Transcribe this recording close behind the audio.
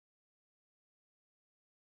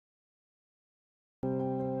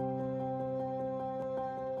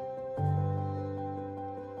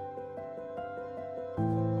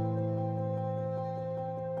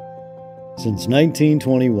Since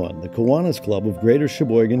 1921, the Kiwanis Club of Greater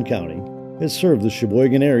Sheboygan County has served the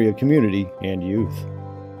Sheboygan area community and youth.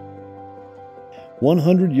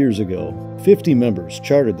 100 years ago, 50 members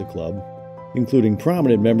chartered the club, including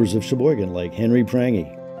prominent members of Sheboygan like Henry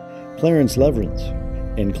Prangy, Clarence Leverance,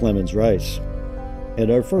 and Clemens Rice, and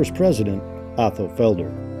our first president, Otto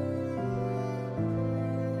Felder.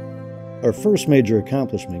 Our first major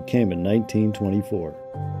accomplishment came in 1924.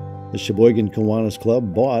 The Sheboygan Kiwanis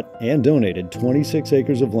Club bought and donated 26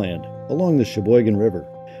 acres of land along the Sheboygan River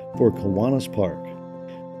for Kiwanis Park,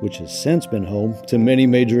 which has since been home to many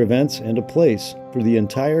major events and a place for the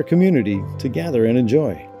entire community to gather and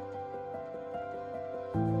enjoy.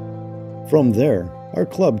 From there, our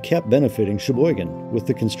club kept benefiting Sheboygan with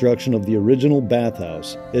the construction of the original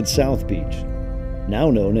bathhouse at South Beach, now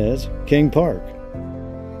known as King Park.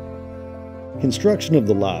 Construction of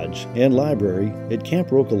the lodge and library at Camp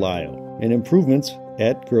Rocolio and improvements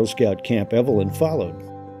at Girl Scout Camp Evelyn followed.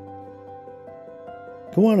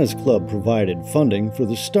 Kiwanis Club provided funding for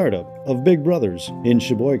the startup of Big Brothers in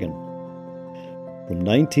Sheboygan. From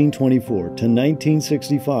 1924 to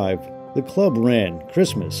 1965, the club ran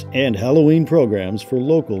Christmas and Halloween programs for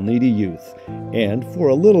local needy youth, and for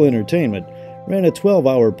a little entertainment, ran a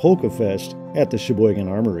 12-hour polka fest at the Sheboygan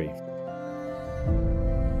Armory.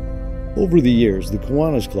 Over the years, the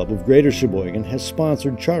Kiwanis Club of Greater Sheboygan has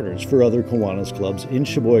sponsored charters for other Kiwanis clubs in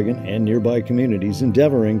Sheboygan and nearby communities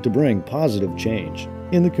endeavoring to bring positive change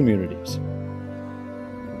in the communities.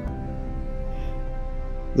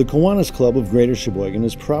 The Kiwanis Club of Greater Sheboygan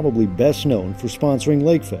is probably best known for sponsoring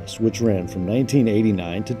Lakefest, which ran from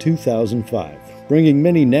 1989 to 2005, bringing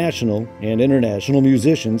many national and international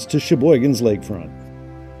musicians to Sheboygan's lakefront.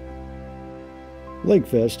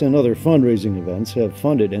 Lakefest and other fundraising events have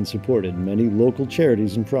funded and supported many local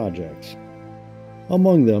charities and projects.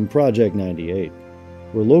 Among them, Project 98,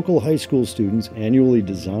 where local high school students annually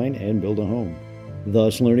design and build a home,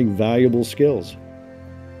 thus learning valuable skills.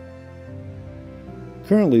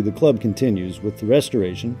 Currently, the club continues with the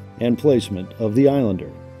restoration and placement of the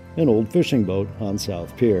Islander, an old fishing boat on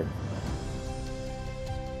South Pier.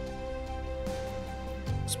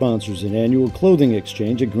 Sponsors an annual clothing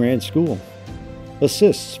exchange at Grant School,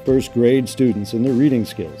 assists first grade students in their reading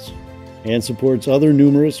skills, and supports other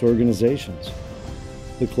numerous organizations.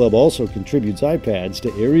 The club also contributes iPads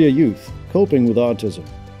to area youth coping with autism,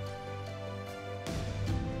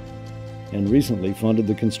 and recently funded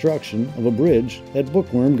the construction of a bridge at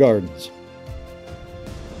Bookworm Gardens.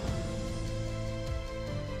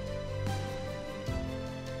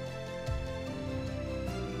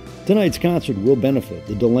 Tonight's concert will benefit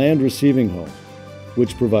the DeLand Receiving Home,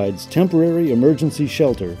 which provides temporary emergency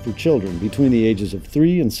shelter for children between the ages of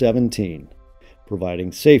 3 and 17,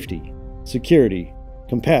 providing safety, security,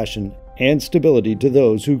 compassion, and stability to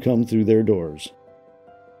those who come through their doors.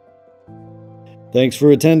 Thanks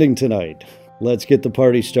for attending tonight. Let's get the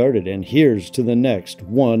party started, and here's to the next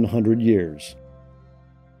 100 years.